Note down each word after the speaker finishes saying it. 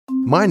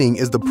Mining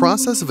is the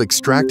process of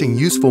extracting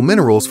useful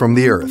minerals from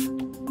the earth.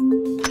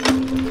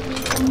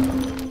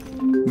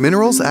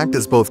 Minerals act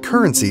as both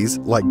currencies,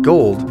 like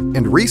gold,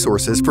 and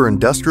resources for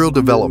industrial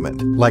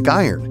development, like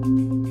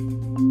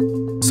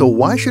iron. So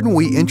why shouldn't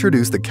we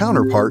introduce the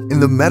counterpart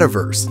in the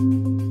metaverse?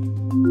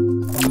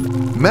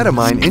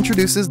 MetaMine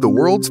introduces the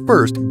world's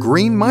first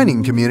green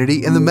mining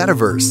community in the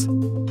metaverse.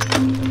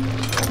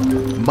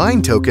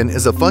 Mine Token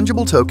is a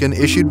fungible token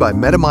issued by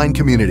MetaMine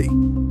Community.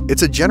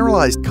 It's a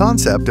generalized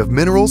concept of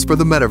minerals for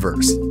the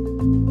metaverse.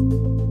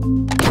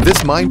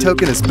 This Mine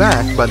Token is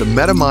backed by the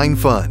MetaMine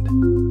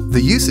Fund.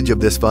 The usage of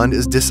this fund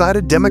is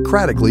decided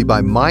democratically by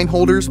mine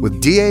holders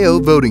with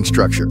DAO voting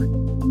structure.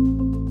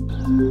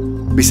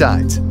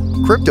 Besides,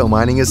 crypto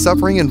mining is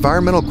suffering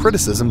environmental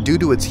criticism due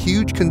to its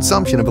huge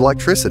consumption of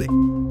electricity.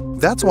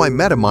 That's why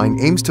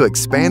MetaMine aims to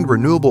expand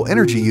renewable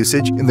energy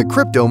usage in the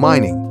crypto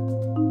mining.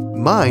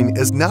 Mine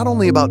is not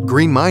only about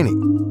green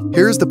mining.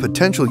 Here's the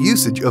potential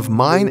usage of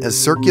Mine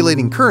as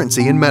circulating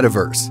currency in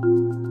Metaverse.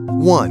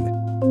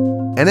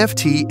 1.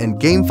 NFT and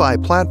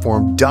GameFi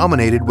platform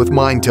dominated with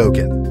Mine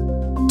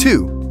Token.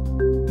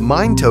 2.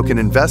 Mine Token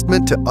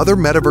investment to other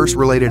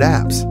Metaverse-related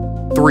apps.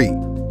 3.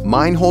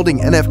 Mine holding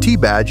NFT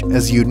badge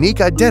as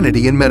unique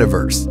identity in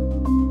Metaverse.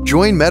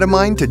 Join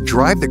MetaMine to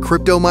drive the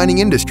crypto mining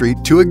industry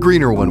to a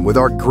greener one with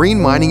our Green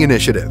Mining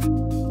Initiative.